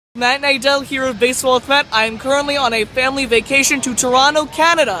Matt Nadel here of Baseball with Matt. I am currently on a family vacation to Toronto,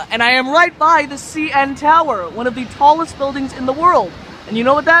 Canada, and I am right by the CN Tower, one of the tallest buildings in the world. And you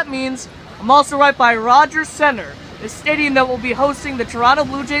know what that means? I'm also right by Rogers Centre, the stadium that will be hosting the Toronto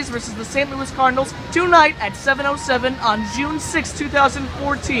Blue Jays versus the St. Louis Cardinals tonight at 7:07 on June 6,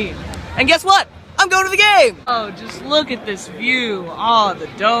 2014. And guess what? I'm going to the game! Oh, just look at this view. Oh, the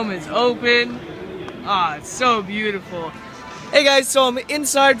dome is open. Ah, it's so beautiful. Hey guys, so I'm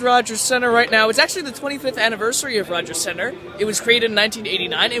inside Rogers Centre right now. It's actually the 25th anniversary of Rogers Centre. It was created in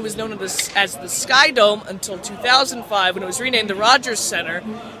 1989. It was known as the Sky Dome until 2005 when it was renamed the Rogers Centre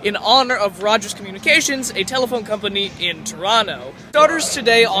in honor of Rogers Communications, a telephone company in Toronto. Starters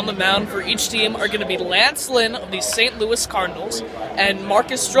today on the mound for each team are going to be Lance Lynn of the St. Louis Cardinals and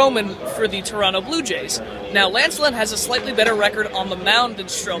Marcus Stroman for the Toronto Blue Jays. Now, Lance Lynn has a slightly better record on the mound than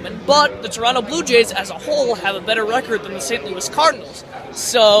Stroman, but the Toronto Blue Jays as a whole have a better record than the St. Louis Cardinals.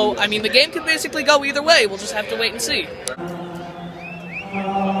 So, I mean, the game could basically go either way. We'll just have to wait and see.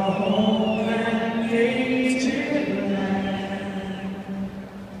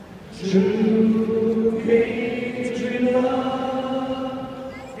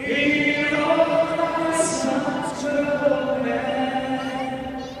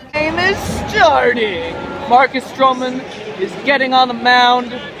 Game is starting. Marcus Stroman is getting on the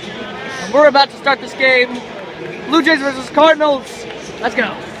mound. And we're about to start this game. Blue Jays versus Cardinals. Let's go.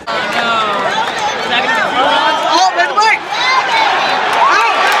 Oh, no. Is that going to be 2 runs? Oh, there's the break!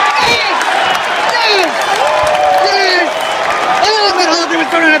 Oh, yes! Yes! Yes! Oh, that Holiday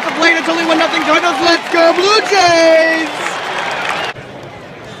was thrown at the plate. It's only 1-0 Cardinals. Let's go, Blue Jays!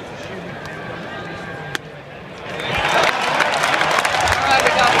 Alright,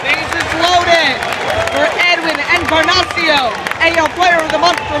 we got bases loaded for Edwin Encarnacion, AL Player of the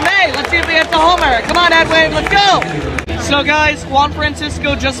Month for May. Let's see if he hits a homer. Come on, Edwin, let's go! So guys, Juan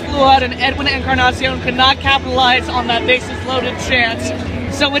Francisco just flew out and Edwin Encarnacion could not capitalize on that bases loaded chance.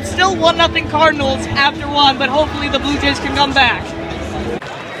 So it's still 1-0 Cardinals after 1, but hopefully the Blue Jays can come back.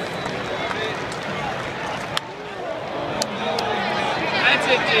 That's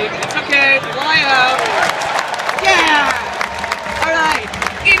it, dude. It's okay. Fly out. Yeah! Alright,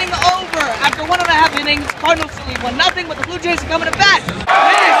 inning over. After 1.5 innings, Cardinals still lead 1-0, but the Blue Jays are coming to bat.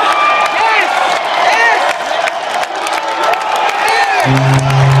 Yes! Yes! Yes! Yes! Yes!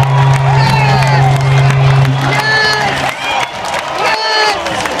 Yes!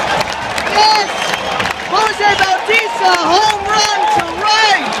 Yes! Jose Bautista, home run to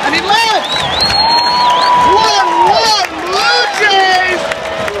right! I mean left! 1-1 Blue Jays!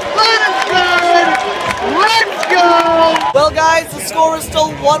 Let us go! Let's go! Well guys, the score is still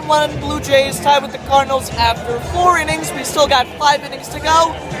 1-1 Blue Jays, tied with the Cardinals after 4 innings. We still got 5 innings to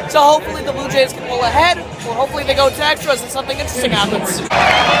go. So hopefully the Blue Jays can pull ahead, or hopefully they go to extras and something interesting happens.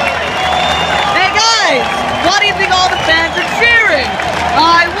 Hey guys! Why do you think all the fans are cheering?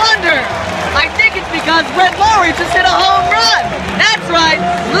 I wonder! I think it's because Brett Lawrie just hit a home run! That's right!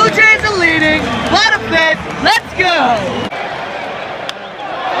 Blue Jays are leading! What a fit! Let's go!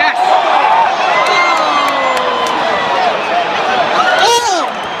 Yes! Oh!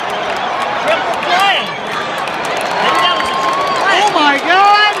 Triple play! Oh my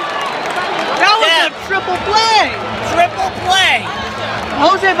god! Triple play! Triple play!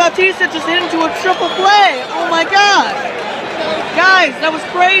 Jose Bautista just hit into a triple play! Oh my god! Guys, that was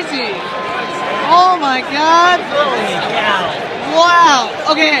crazy! Oh my god! Wow!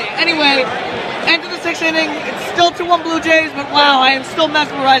 Okay, anyway, end of the 6th inning. It's still 2-1 Blue Jays, but wow, I am still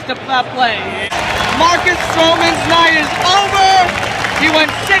mesmerized at that play. Marcus Stroman's night is over! He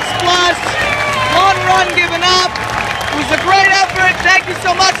went 6+, 1 run given up. It was a great effort. Thank you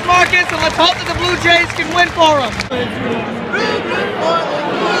so much, Marcus, and let's hope that the Blue Jays can win for him. For the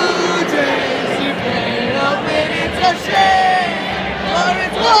Blue Jays, you played up and it's a shame. But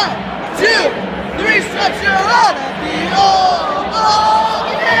it's 1, 2, 3, stretch your run at the old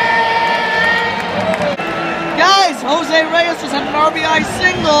game. Guys, Jose Reyes just had an RBI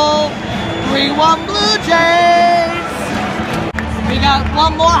single. 3-1 Blue Jays. We got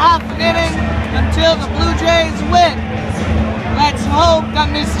 1 more half an inning until the Blue Jays win. Let's hope that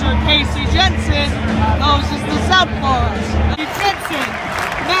Mr. Casey Jensen closes this out for us. Jensen,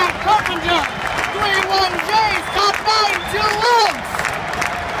 Matt Carpenter, 3-1 Jays, top 9, 2 runs.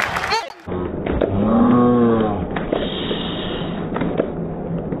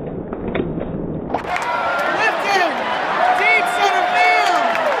 Lifted, deep center field.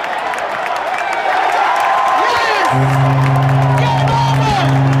 Yes!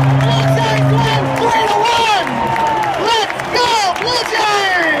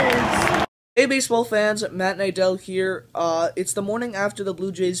 Hey baseball fans, Matt Nadel here. It's the morning after the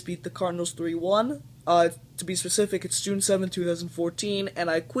Blue Jays beat the Cardinals 3-1. To be specific, it's June 7, 2014, and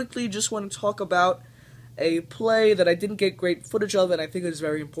I quickly just want to talk about a play that I didn't get great footage of, and I think it is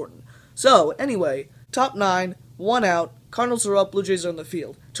very important. So, anyway, top 9, 1 out, Cardinals are up, Blue Jays are on the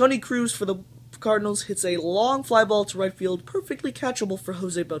field. Tony Cruz for the Cardinals hits a long fly ball to right field, perfectly catchable for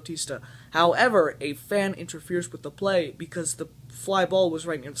Jose Bautista. However, a fan interferes with the play because the fly ball was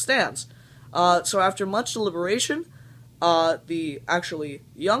right near the stands. So after much deliberation, the actually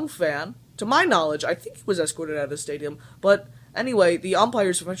young fan, to my knowledge, I think he was escorted out of the stadium, but anyway, the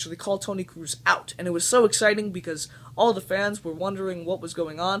umpires eventually called Tony Cruz out, and it was so exciting because all the fans were wondering what was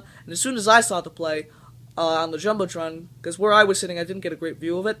going on, and as soon as I saw the play, on the Jumbotron, because where I was sitting, I didn't get a great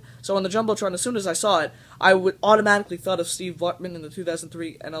view of it, so on the Jumbotron, as soon as I saw it, I would automatically thought of Steve Vartman in the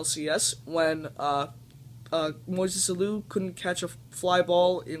 2003 NLCS, when, Moises Alou couldn't catch a fly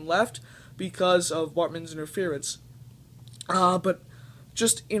ball in left because of Bartman's interference. But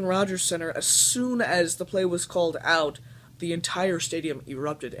just in Rogers Center, as soon as the play was called out, the entire stadium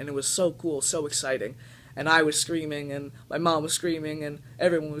erupted, and it was so cool, so exciting. And I was screaming, and my mom was screaming, and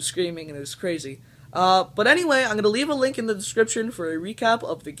everyone was screaming, and it was crazy. But anyway, I'm going to leave a link in the description for a recap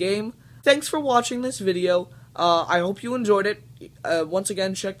of the game. Thanks for watching this video. I hope you enjoyed it. Once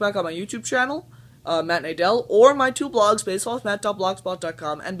again, check back on my YouTube channel, Matt Nadel, or my two blogs,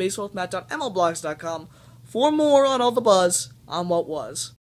 baseballwithmatt.blogspot.com and baseballwithmatt.mlblogs.com, for more on all the buzz on what was.